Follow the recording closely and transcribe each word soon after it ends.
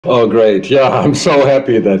Oh, great. Yeah, I'm so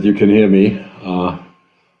happy that you can hear me.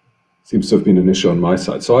 Seems to have been an issue on my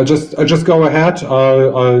side. So I just go ahead.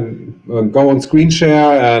 I'll go on screen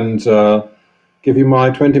share and give you my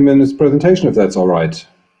 20 minutes presentation, if that's all right.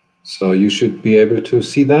 So you should be able to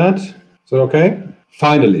see that. Is that okay?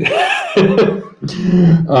 Finally.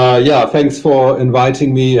 Yeah, thanks for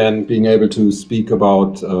inviting me and being able to speak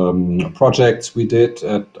about projects we did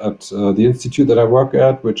at the institute that I work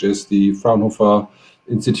at, which is the Fraunhofer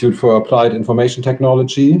Institute for Applied Information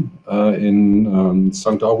Technology in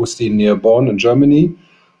St. Augustine near Bonn in Germany.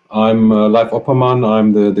 I'm Leif Oppermann.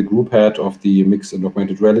 I'm the group head of the mixed and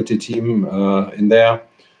augmented reality team in there.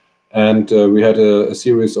 And we had a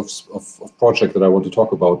series of projects that I want to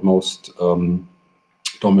talk about most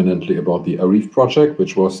dominantly about the ARIF project,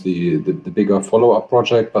 which was the bigger follow-up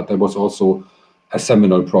project, but there was also a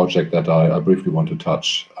seminal project that I briefly want to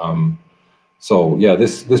touch. So yeah,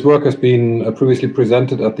 this work has been previously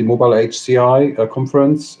presented at the Mobile HCI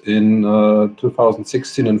conference in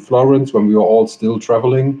 2016 in Florence, when we were all still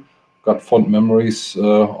traveling. Got fond memories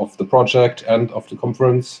of the project and of the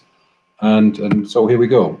conference. And so here we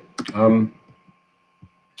go.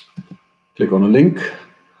 Click on a link.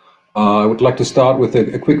 I would like to start with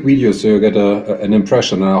a quick video so you get an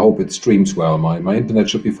impression, and I hope it streams well. My internet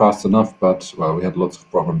should be fast enough, but well, we had lots of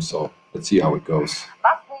problems, so let's see how it goes.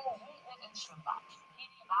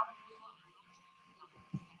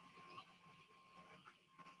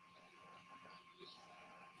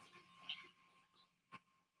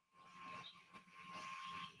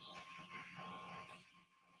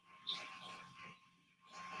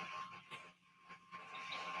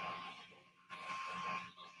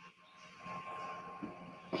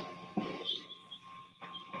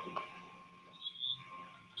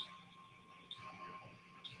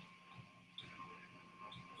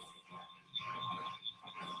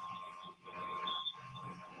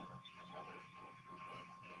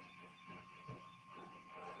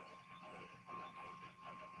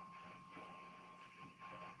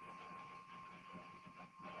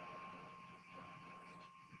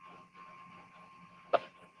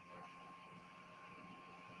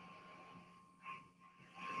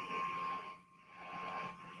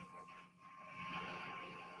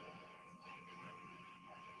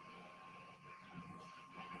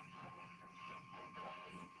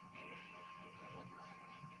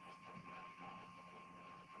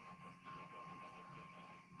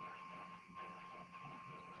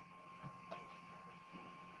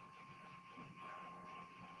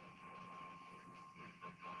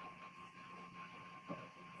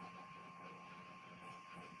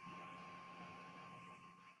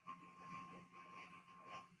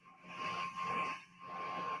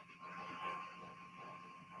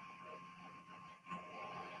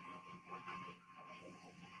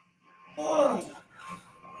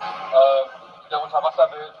 Der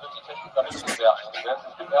Unterwasserbild wird die Technik da nicht so sehr eingesetzt.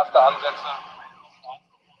 Es gibt erste Ansätze.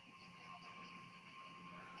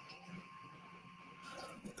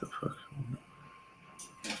 What the fuck?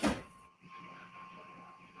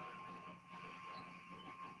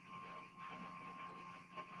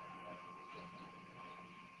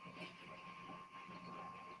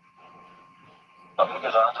 Haben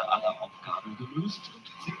gerade alle Aufgaben gelöst und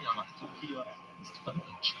Silja macht Sophia ist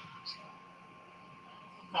verabschiedet.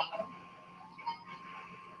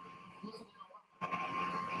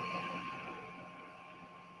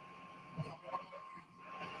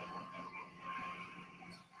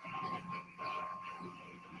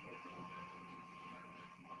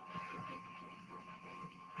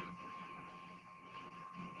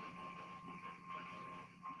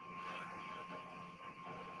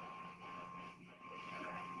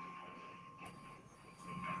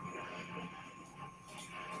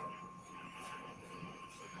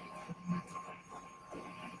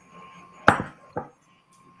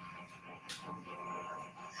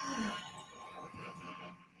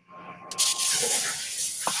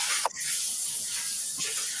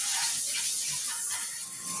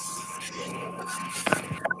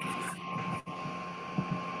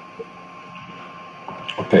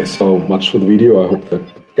 Okay, so much for the video. I hope that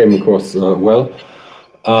came across well.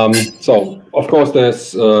 So, of course,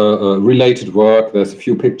 there's related work. There's a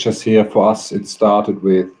few pictures here. For us, it started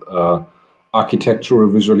with architectural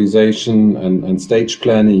visualization and stage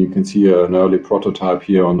planning. You can see an early prototype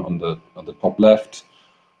here on the top left.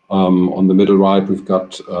 On the middle right, we've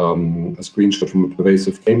got a screenshot from a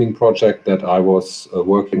pervasive gaming project that I was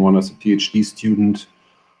working on as a PhD student.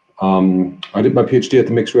 I did my PhD at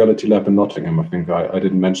the Mixed Reality Lab in Nottingham. I think I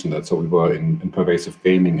didn't mention that. So we were in pervasive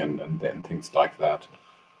gaming and then things like that.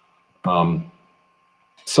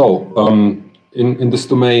 in this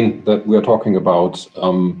domain that we are talking about,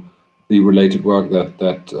 the related work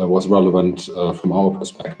that was relevant from our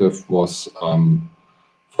perspective was,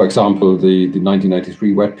 for example, the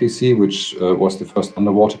 1993 WaterHCI, which was the first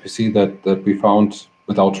underwater PC that we found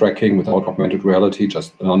without tracking, without augmented reality,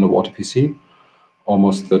 just an underwater PC.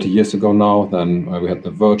 Almost 30 years ago now. Then we had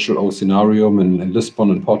the virtual Oceanarium in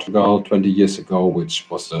Lisbon in Portugal 20 years ago, which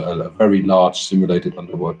was a very large simulated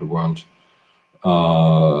underwater world,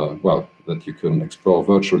 well, that you can explore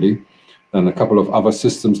virtually. And a couple of other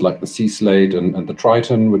systems like the Sea Slate and the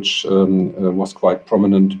Triton, which was quite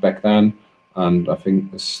prominent back then, and I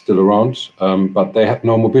think is still around. But they had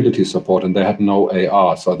no mobility support and they had no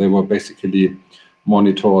AR, so they were basically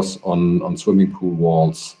monitors on swimming pool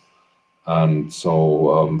walls. And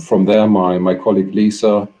so from there, my colleague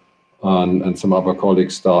Lisa and some other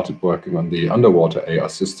colleagues started working on the underwater AR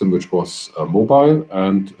system, which was mobile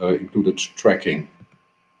and included tracking.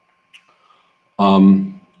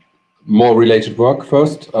 More related work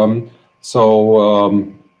first.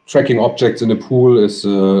 Tracking objects in a pool is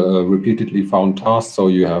a repeatedly found task. So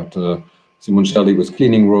you have Simon Shelley with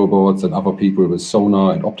cleaning robots and other people with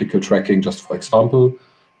sonar and optical tracking, just for example.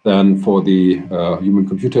 Then for the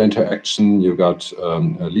human-computer interaction, you got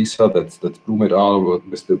Lisa, that's Bloom et al.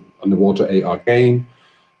 With the underwater AR game.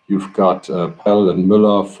 You've got Pell and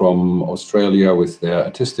Müller from Australia with their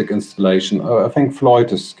artistic installation. I think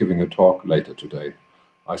Floyd is giving a talk later today,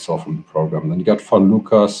 I saw from the program. Then you got Von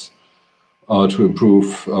Lucas to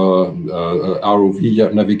improve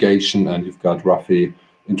ROV navigation, and you've got Rafi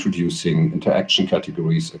introducing interaction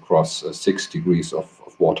categories across 6 degrees of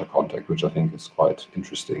water contact, which I think is quite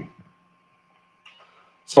interesting.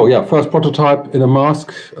 So yeah, first prototype in a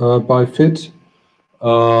mask by FIT.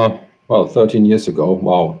 Well, 13 years ago.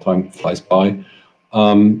 Wow, time flies by.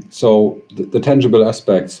 So the tangible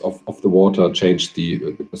aspects of the water changed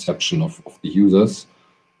the perception of the users.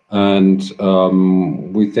 And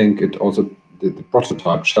we think it also, the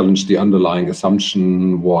prototype challenged the underlying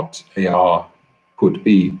assumption what AR could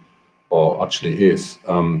be, or actually is.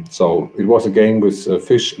 So it was a game with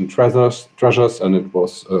fish and treasures, and it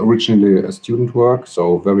was originally a student work,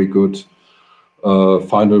 so very good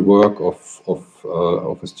final work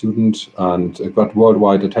of a student, and it got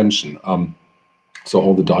worldwide attention. So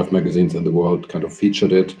all the dive magazines in the world kind of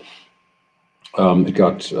featured it. It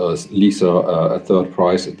got Lisa a third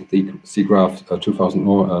prize at the SeaGraph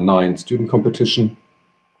 2009 student competition,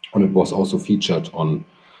 and it was also featured on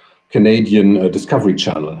Canadian Discovery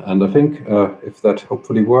Channel. And I think if that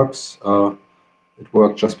hopefully works, it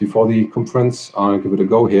worked just before the conference. I'll give it a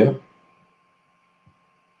go here.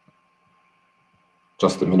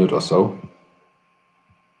 Just a minute or so.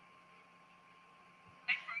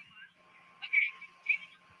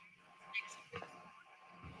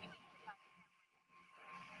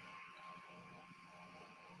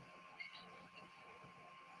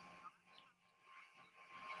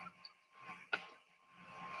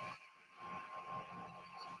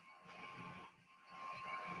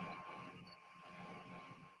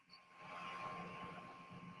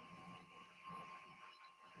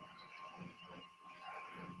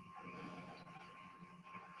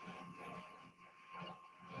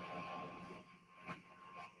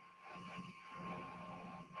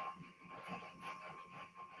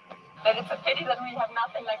 But it's a pity that we have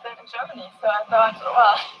nothing like that in Germany. So I thought,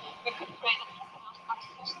 well, we could create a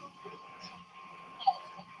artificial.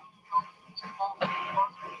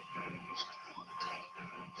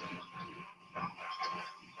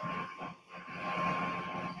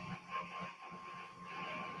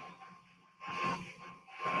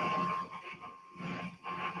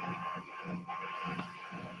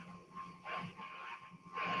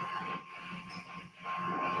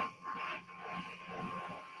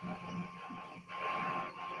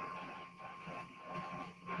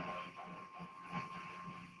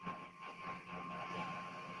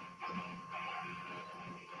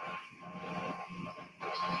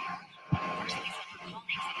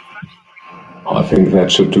 I think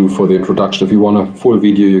that should do for the introduction. If you want a full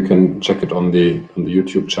video, you can check it on the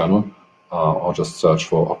YouTube channel, or just search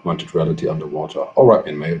for augmented reality underwater, or write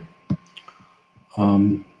me a mail.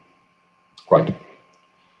 Right.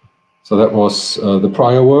 So that was the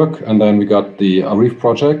prior work, and then we got the Arif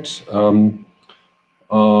project,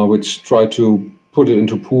 which tried to put it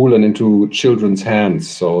into pool and into children's hands.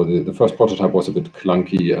 So the first prototype was a bit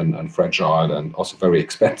clunky and fragile and also very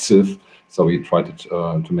expensive. So we tried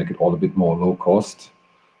to make it all a bit more low cost,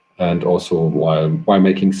 and also while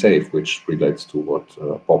making safe, which relates to what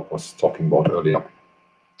Bob was talking about earlier.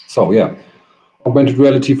 So yeah, augmented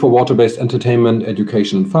reality for water-based entertainment,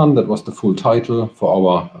 education and fun. That was the full title for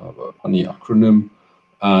our funny acronym.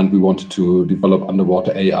 And we wanted to develop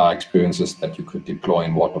underwater AR experiences that you could deploy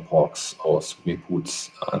in water parks or swimming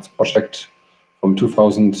pools. It's a project from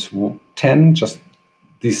 2010, just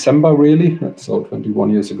December really, so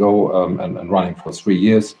 21 years ago, and running for 3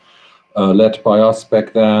 years. Led by us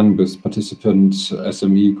back then with participant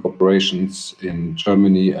SME corporations in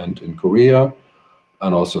Germany and in Korea,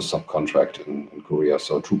 and also subcontract in Korea.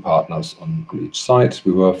 So 2 partners on each side.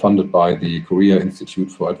 We were funded by the Korea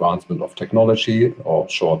Institute for Advancement of Technology, or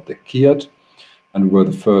short the KIAD, and we were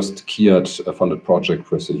the first KIAD funded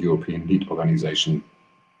project with a European lead organization,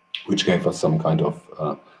 which gave us some kind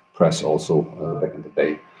of press also back in the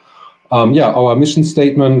day. Our mission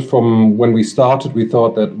statement from when we started, we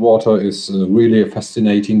thought that water is really a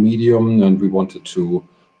fascinating medium, and we wanted to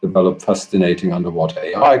develop fascinating underwater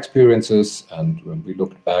AR experiences. And when we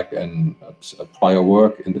looked back at prior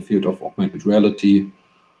work in the field of augmented reality,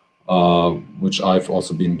 which I've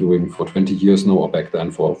also been doing for 20 years now, or back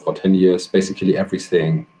then for 10 years, basically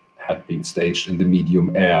everything had been staged in the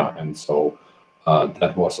medium air. And so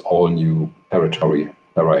that was all new territory,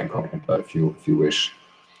 terra incognita, if you wish.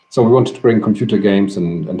 So we wanted to bring computer games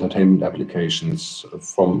and entertainment applications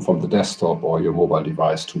from the desktop or your mobile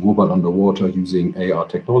device to mobile underwater using AR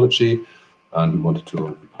technology, and we wanted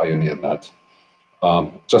to pioneer that.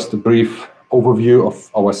 Just a brief overview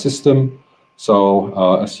of our system.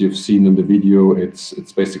 So as you've seen in the video,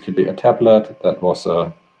 it's basically a tablet that was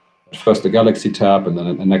at first a Galaxy Tab and then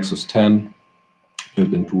a Nexus 10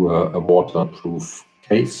 built into a waterproof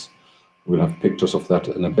case. We'll have pictures of that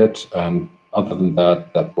in a bit. And other than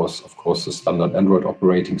that, that was, of course, the standard Android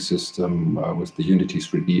operating system with the Unity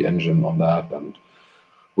 3D engine on that, and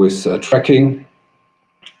with tracking,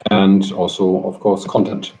 and also, of course,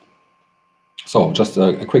 content. So just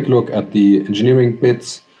a quick look at the engineering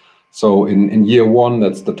bits. So in year 1,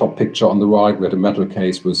 that's the top picture on the right, we had a metal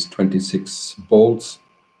case with 26 bolts,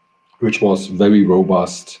 which was very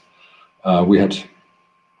robust. We had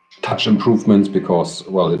touch improvements because,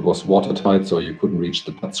 well, it was watertight, so you couldn't reach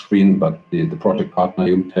the touch screen, but the project partner,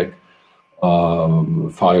 Umtech,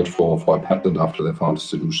 filed for a patent after they found a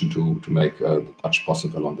solution to make the touch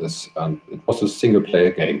possible on this. And it was a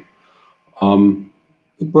single-player game.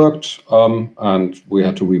 It worked, and we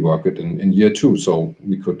had to rework it in year 2, so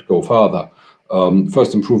we could go further.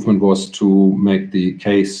 First improvement was to make the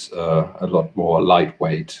case a lot more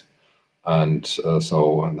lightweight. And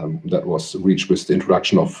that was reached with the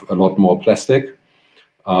introduction of a lot more plastic,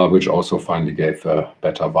 which also finally gave a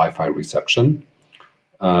better Wi-Fi reception.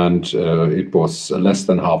 And it was less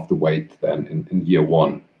than half the weight than in year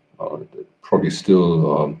 1. It probably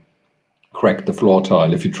still cracked the floor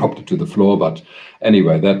tile if you dropped it to the floor, but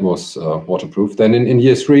anyway, that was waterproof. Then in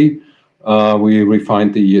year 3, we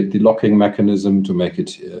refined the locking mechanism to make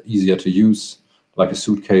it easier to use, like a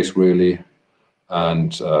suitcase really.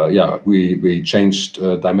 And we changed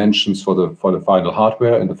dimensions for the final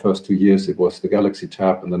hardware. In the first 2 years, it was the Galaxy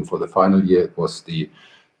Tab, and then for the final year, it was the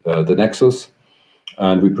Nexus.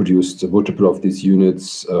 And we produced multiple of these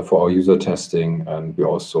units for our user testing, and we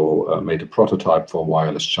also made a prototype for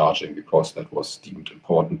wireless charging because that was deemed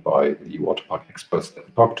important by the water park experts that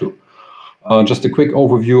we talked to. Just a quick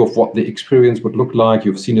overview of what the experience would look like.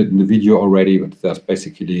 You've seen it in the video already, but there's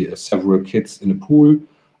basically several kids in a pool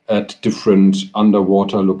at different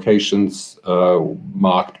underwater locations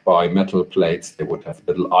marked by metal plates. They would have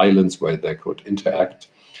little islands where they could interact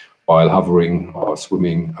while hovering or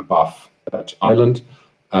swimming above that island.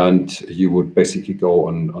 And you would basically go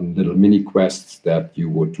on little mini quests that you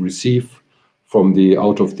would receive from the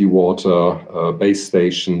out of the water base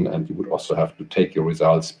station, and you would also have to take your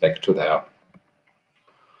results back to there.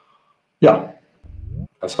 Yeah.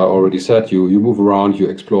 As I already said, you move around, you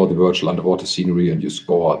explore the virtual underwater scenery, and you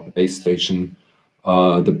score at the base station.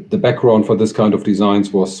 The background for this kind of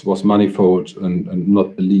designs was manifold, and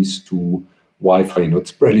not the least to Wi-Fi not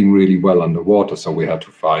spreading really well underwater. So we had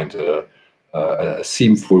to find a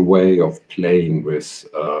seamful way of playing with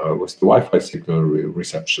the Wi-Fi signal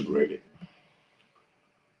reception, really.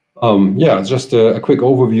 Just a quick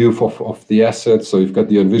overview of the assets. So you've got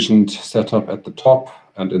the envisioned setup at the top,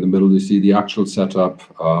 and in the middle you see the actual setup.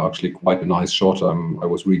 Actually quite a nice shot. I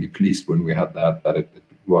was really pleased when we had that it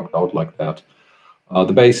worked out like that.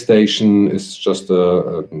 The base station is just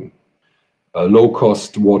a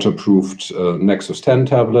low-cost waterproofed Nexus 10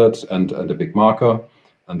 tablet and a big marker.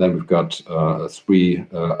 And then we've got 3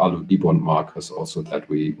 alu debond markers also that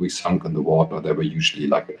we sunk in the water. They were usually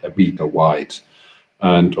like a meter wide.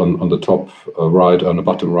 And on the top right, on the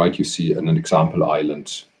bottom right, you see an example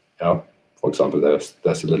island. Yeah, for example,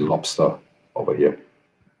 there's a little lobster over here.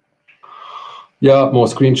 Yeah, more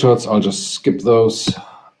screenshots. I'll just skip those.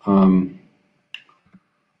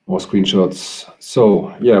 More screenshots.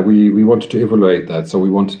 So yeah, we wanted to evaluate that. So we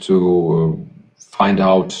wanted to find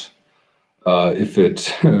out if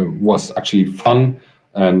it was actually fun,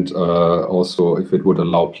 and also if it would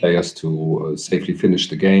allow players to safely finish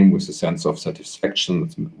the game with a sense of satisfaction.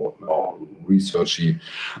 It's more researchy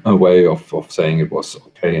way of saying it was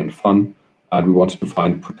okay and fun. And we wanted to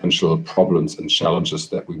find potential problems and challenges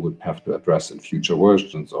that we would have to address in future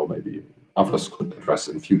versions, or maybe others could address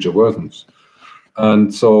in future versions.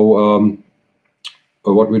 And so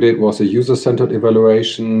what we did was a user-centered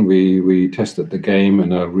evaluation. We tested the game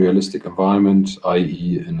in a realistic environment,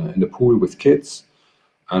 i.e. in a pool with kids,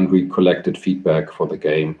 and we collected feedback for the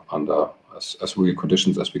game under as real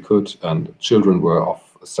conditions as we could, and children were of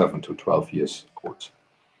 7 to 12 years old.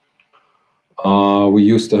 We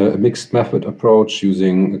used a mixed method approach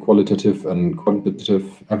using qualitative and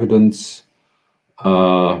quantitative evidence,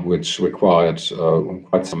 which required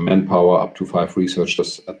quite some manpower, up to 5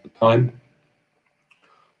 researchers at the time.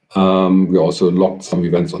 We also logged some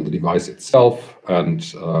events on the device itself, and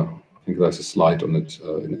I think there's a slide on it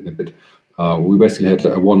in a bit. We basically had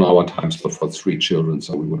a 1-hour time slot for 3 children,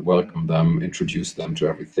 so we would welcome them, introduce them to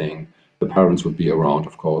everything. The parents would be around,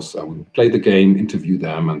 of course. We would play the game, interview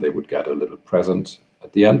them, and they would get a little present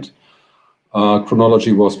at the end.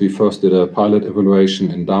 Chronology was, we first did a pilot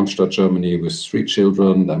evaluation in Darmstadt, Germany with 3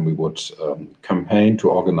 children. Then we would campaign to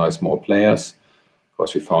organize more players,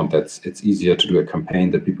 because we found that it's easier to do a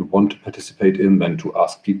campaign that people want to participate in than to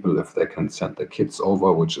ask people if they can send their kids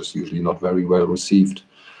over, which is usually not very well received.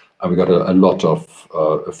 And we got a lot of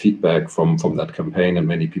feedback from that campaign, and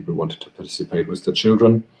many people wanted to participate with the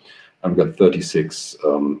children. And we got 36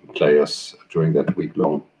 players during that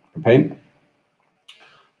week-long campaign.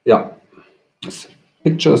 Yeah,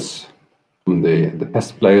 pictures from the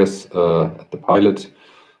test players at the pilot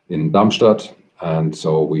in Darmstadt. And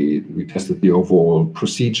so we tested the overall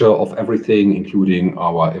procedure of everything, including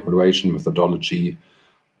our evaluation methodology.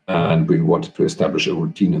 And we wanted to establish a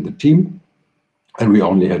routine in the team. And we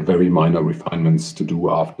only had very minor refinements to do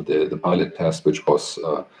after the pilot test, which was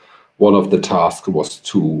one of the tasks was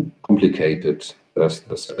too complicated. There's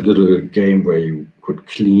a little game where you could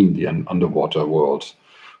clean the underwater world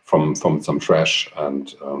from some trash,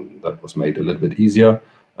 and that was made a little bit easier.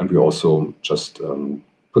 And we also just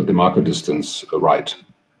put the marker distance right.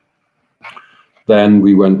 Then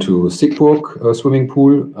we went to Siegburg swimming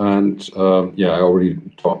pool, and yeah, I already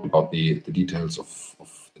talked about the details of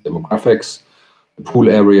the demographics. The pool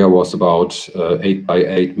area was about 8 by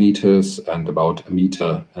 8 meters and about 1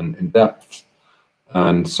 meter in depth.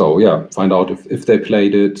 And so, yeah, find out if they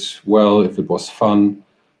played it well, if it was fun,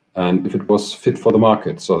 and if it was fit for the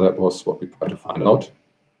market. So that was what we tried to find out.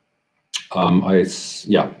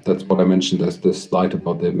 Yeah, that's what I mentioned as this slide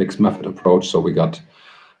about the mixed method approach. So we got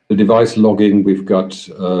the device logging, we've got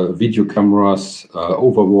video cameras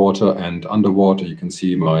over water and underwater. You can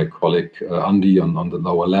see my colleague Andy on the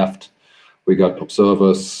lower left. We got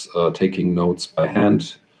observers taking notes by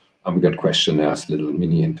hand, and we got questionnaires, little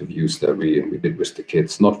mini interviews that we did with the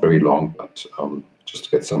kids. Not very long, but just to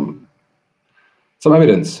get some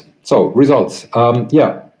evidence. So results,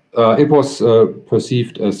 yeah, it was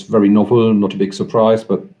perceived as very novel, not a big surprise,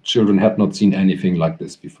 but children had not seen anything like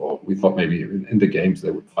this before. We thought maybe in the games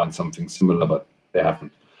they would find something similar, but they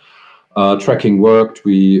haven't. Tracking worked.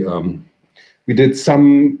 We did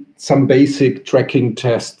some basic tracking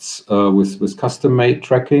tests with custom-made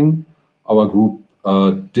tracking. Our group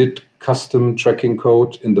did custom tracking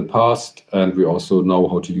code in the past, and we also know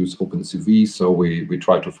how to use OpenCV. So we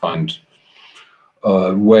try to find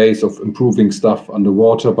ways of improving stuff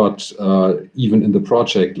underwater. But even in the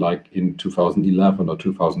project, like in 2011 or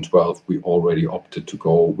 2012, we already opted to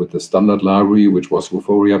go with the standard library, which was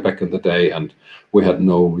Euphoria back in the day, and we had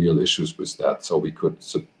no real issues with that. So we could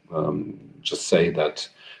just say that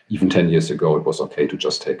even 10 years ago, it was okay to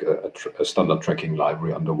just take a standard tracking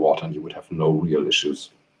library underwater, and you would have no real issues.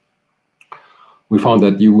 We found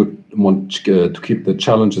that you would want to keep the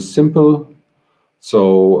challenges simple,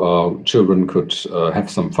 so children could have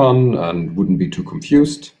some fun and wouldn't be too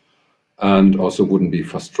confused, and also wouldn't be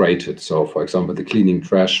frustrated. So, for example, the cleaning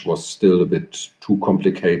trash was still a bit too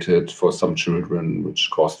complicated for some children, which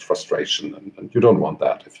caused frustration, and you don't want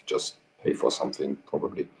that if you just pay for something,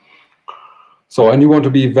 probably. So, and you want to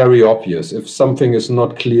be very obvious. If something is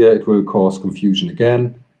not clear, it will cause confusion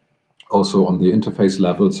again. Also on the interface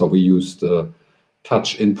level, so we used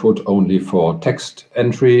touch input only for text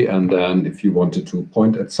entry, and then if you wanted to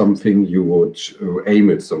point at something, you would aim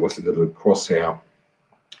it. So it was a little crosshair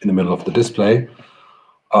in the middle of the display.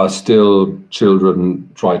 Still, children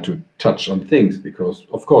try to touch on things because,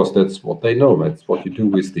 of course, that's what they know. That's what you do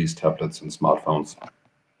with these tablets and smartphones.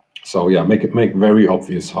 So yeah, make very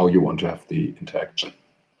obvious how you want to have the interaction.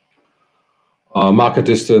 Marker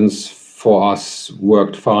distance for us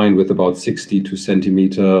worked fine with about 62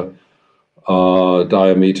 centimeter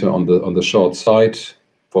diameter on the short side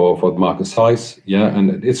for the marker size. Yeah,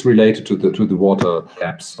 and it's related to the water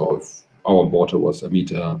depth. So if our water was a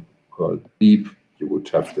meter deep, you would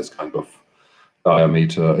have this kind of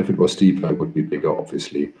diameter. If it was deeper, it would be bigger,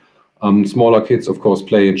 obviously. Smaller kids, of course,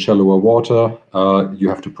 play in shallower water. You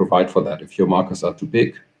have to provide for that. If your markers are too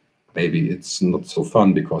big, maybe it's not so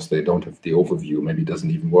fun because they don't have the overview. Maybe it doesn't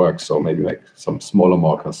even work. So maybe make some smaller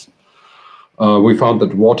markers. We found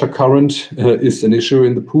that water current is an issue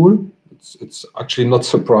in the pool. It's actually not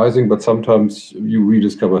surprising, but sometimes you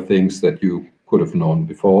rediscover things that you could have known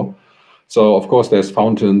before. So of course there's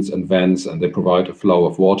fountains and vents, and they provide a flow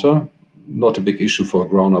of water. Not a big issue for a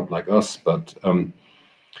grown-up like us, but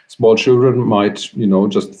small children might,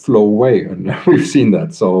 just flow away, and we've seen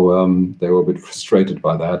that. So they were a bit frustrated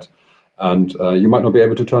by that. And you might not be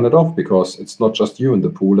able to turn it off because it's not just you in the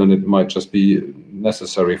pool, and it might just be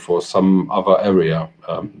necessary for some other area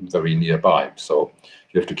very nearby. So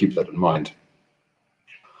you have to keep that in mind.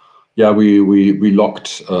 Yeah, we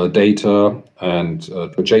logged data and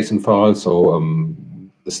to JSON file. So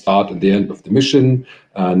the start and the end of the mission,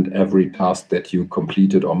 and every task that you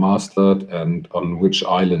completed or mastered, and on which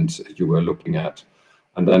island you were looking at.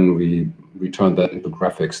 And then we turned that into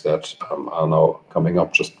graphics that are now coming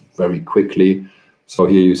up just very quickly. So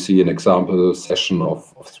here you see an example session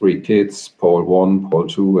of 3 kids, Paul 1, Paul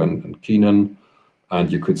 2, and Keenan.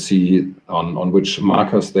 And you could see on which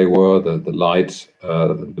markers they were. The light,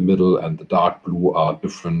 the middle, and the dark blue are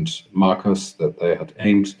different markers that they had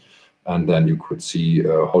aimed. And then you could see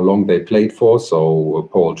how long they played for. So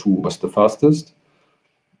Paul 2 was the fastest.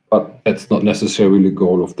 But that's not necessarily the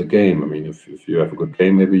goal of the game. I mean, if you have a good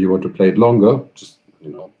game, maybe you want to play it longer, just,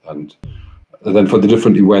 and then for the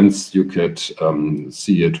different events, you could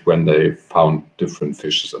see it when they found different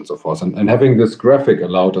fishes and so forth. And having this graphic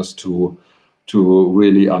allowed us to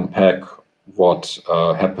really unpack what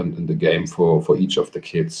happened in the game for each of the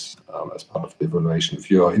kids as part of the evaluation. If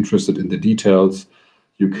you are interested in the details,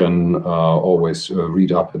 you can always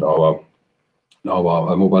read up in our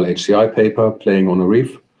mobile HCI paper, Playing on a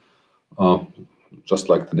Reef. Just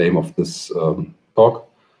like the name of this talk.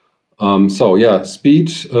 So yeah,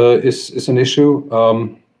 speed is an issue.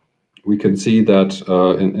 We can see that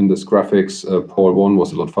in this graphics, Paul 1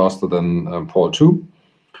 was a lot faster than Paul 2.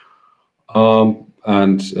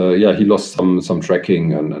 Yeah, he lost some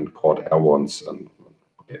tracking and caught air once. And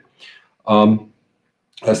okay.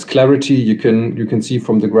 As clarity, you can see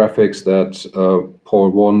from the graphics that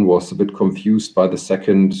Paul 1 was a bit confused by the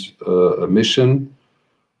second mission.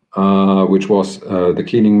 Which was the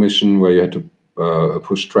cleaning mission where you had to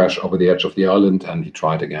push trash over the edge of the island, and he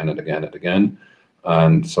tried again and again and again.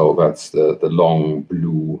 And so that's the long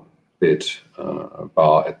blue bit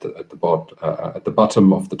bar at the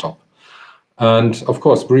bottom of the top. And of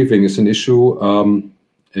course, breathing is an issue.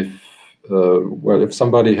 If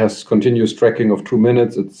somebody has continuous tracking of 2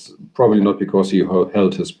 minutes, it's probably not because he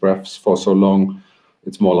held his breaths for so long.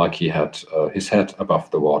 It's more like he had his head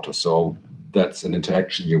above the water. So that's an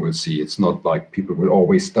interaction you will see. It's not like people will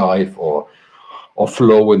always dive or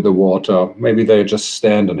flow in the water. Maybe they just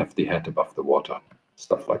stand and have the head above the water,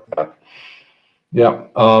 stuff like that. Yeah.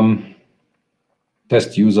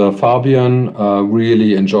 Test user Fabian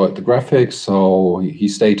really enjoyed the graphics. So he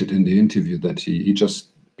stated in the interview that he just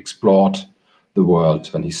explored the world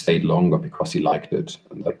and he stayed longer because he liked it,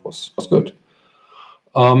 and that was good.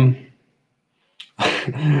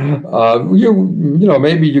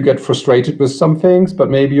 Maybe you get frustrated with some things, but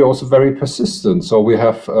maybe you're also very persistent. So we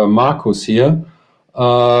have Marcus here,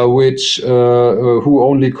 who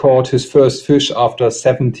only caught his first fish after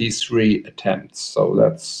 73 attempts. So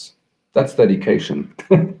that's dedication.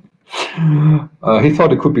 He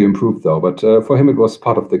thought it could be improved though, but for him it was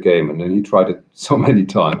part of the game, and then he tried it so many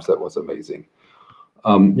times. That was amazing.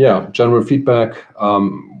 Yeah, general feedback.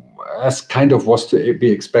 As kind of was to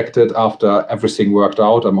be expected after everything worked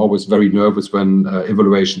out. I'm always very nervous when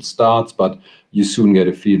evaluation starts, but you soon get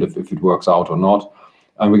a feel if it works out or not.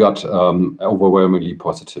 And we got overwhelmingly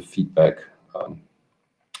positive feedback.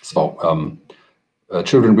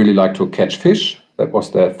 Children really like to catch fish. That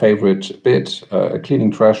was their favorite bit.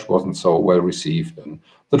 Cleaning trash wasn't so well received. And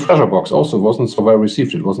the treasure box also wasn't so well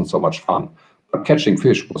received. It wasn't so much fun. But catching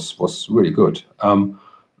fish was really good.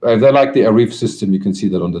 They like the reef system. You can see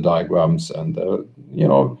that on the diagrams, and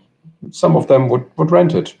some of them would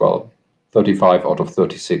rent it. Well, 35 out of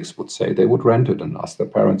 36 would say they would rent it and ask their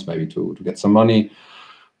parents maybe to get some money.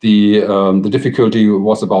 The difficulty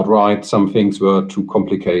was about right. Some things were too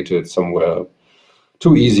complicated, some were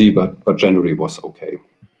too easy, but generally was okay.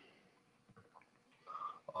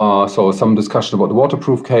 So some discussion about the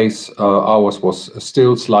waterproof case. Ours was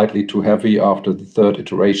still slightly too heavy after the third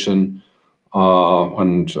iteration,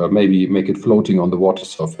 and maybe make it floating on the water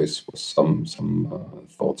surface was some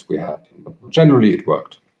thoughts we had. But generally, it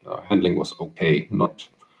worked. Handling was okay, not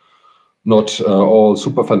all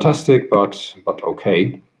super fantastic, but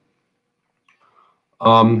okay.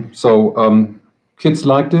 Kids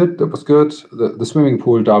liked it. That was good. The swimming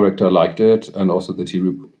pool director liked it, and also the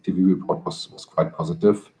TV report was quite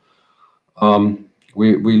positive.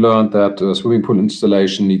 We learned that swimming pool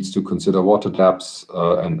installation needs to consider water taps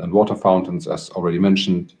and water fountains, as already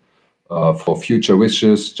mentioned, for future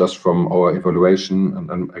wishes, just from our evaluation.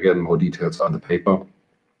 And again, more details on the paper.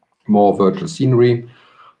 More virtual scenery,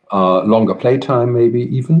 longer playtime, maybe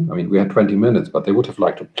even. I mean, we had 20 minutes, but they would have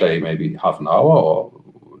liked to play maybe half an hour or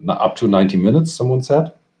up to 90 minutes, someone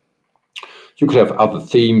said. You could have other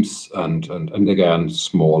themes and again,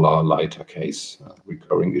 smaller, lighter case,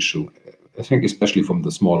 recurring issue, I think, especially from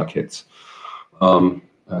the smaller kids.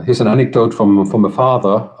 Here's an anecdote from a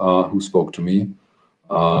father who spoke to me,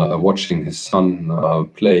 watching his son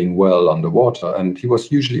playing well underwater, and he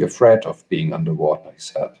was usually afraid of being underwater, he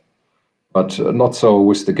said. But not so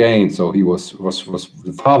with the gain. So he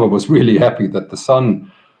the father was really happy that the son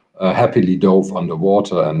happily dove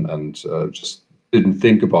underwater and just didn't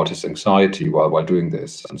think about his anxiety while doing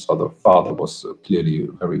this. And so the father was clearly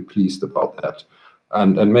very pleased about that.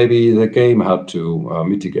 And maybe the game had to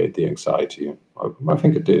mitigate the anxiety. I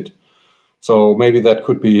think it did. So maybe that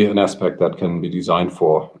could be an aspect that can be designed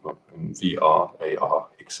for in VR, AR,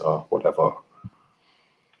 XR, whatever.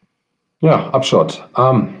 Yeah, upshot.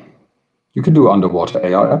 You can do underwater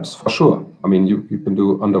AR apps for sure. I mean, you can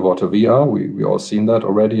do underwater VR. We all seen that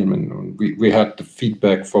already. I mean, we had the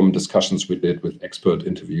feedback from discussions we did with expert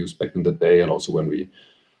interviews back in the day, and also when we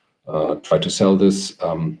tried to sell this.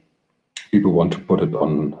 People want to put it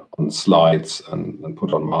on slides and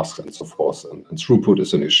put on masks and so forth, and throughput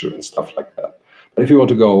is an issue and stuff like that. But if you want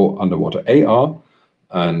to go underwater AR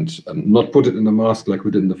and not put it in the mask like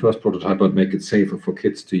we did in the first prototype, but make it safer for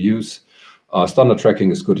kids to use, standard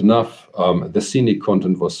tracking is good enough. The scenic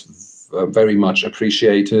content was very much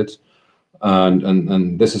appreciated,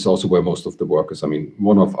 and this is also where most of the work is. I mean,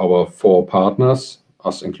 one of our 4 partners,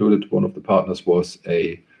 us included, one of the partners was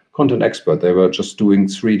a content expert. They were just doing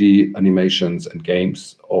 3D animations and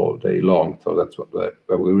games all day long. So that's what we're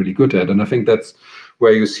really good at. And I think that's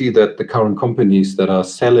where you see that the current companies that are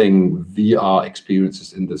selling VR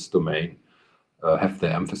experiences in this domain have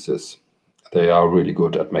their emphasis. They are really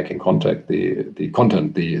good at making content. The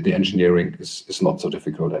content, the engineering is not so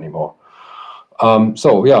difficult anymore.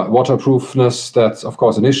 So yeah, waterproofness, that's of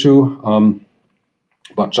course an issue.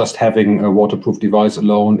 But just having a waterproof device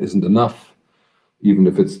alone isn't enough. Even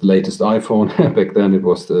if it's the latest iPhone. Back then it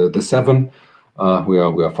was the 7. We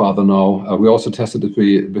are farther now. We also tested it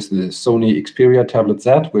with the Sony Xperia Tablet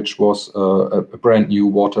Z, which was a brand new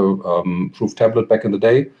waterproof tablet back in the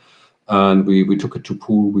day. And we took it to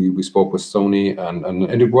pool. We spoke with Sony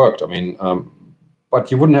and it worked. I mean,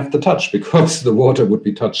 but you wouldn't have the touch because the water would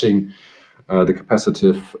be touching the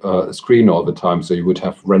capacitive screen all the time. So you would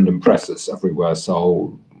have random presses everywhere.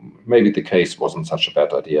 So maybe the case wasn't such a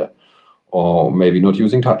bad idea. Or maybe not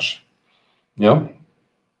using touch. Yeah.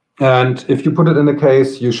 And if you put it in a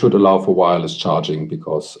case, you should allow for wireless charging,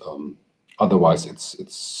 because otherwise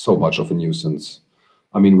it's so much of a nuisance.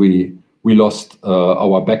 I mean, we lost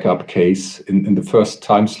our backup case in the first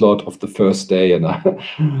time slot of the first day, and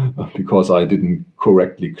because I didn't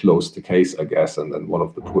correctly close the case, I guess, and then one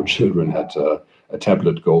of the poor children had a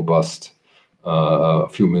tablet go bust a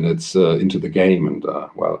few minutes into the game, and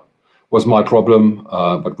well, was my problem,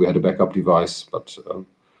 but we had a backup device. But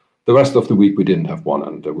the rest of the week we didn't have one,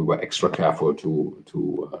 and we were extra careful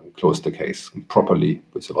to close the case properly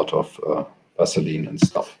with a lot of Vaseline and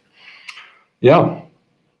stuff. Yeah.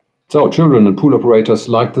 So children and pool operators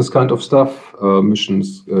like this kind of stuff.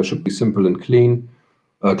 Missions should be simple and clear,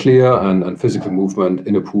 and physical movement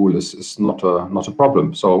in a pool is not a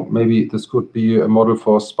problem. So maybe this could be a model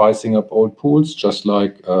for spicing up old pools, just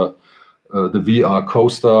like the VR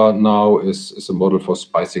coaster now is a model for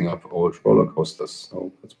spicing up old roller coasters. So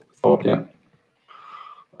that's what we thought, yeah.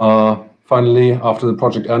 Finally, after the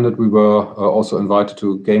project ended, we were also invited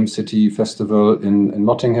to Game City Festival in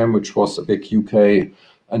Nottingham, which was a big UK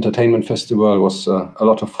entertainment festival. It was a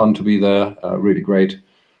lot of fun to be there, really great.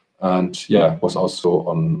 And yeah, it was also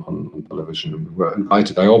on television. We were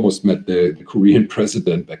invited. I almost met the Korean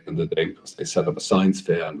president back in the day, because they set up a science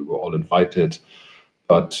fair and we were all invited.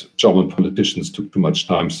 but German politicians took too much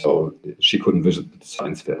time, so she couldn't visit the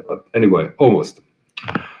science fair. But anyway, almost.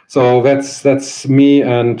 So that's me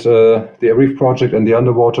and the ARIF project and the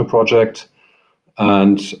underwater project.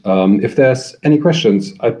 And if there's any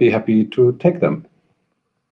questions, I'd be happy to take them.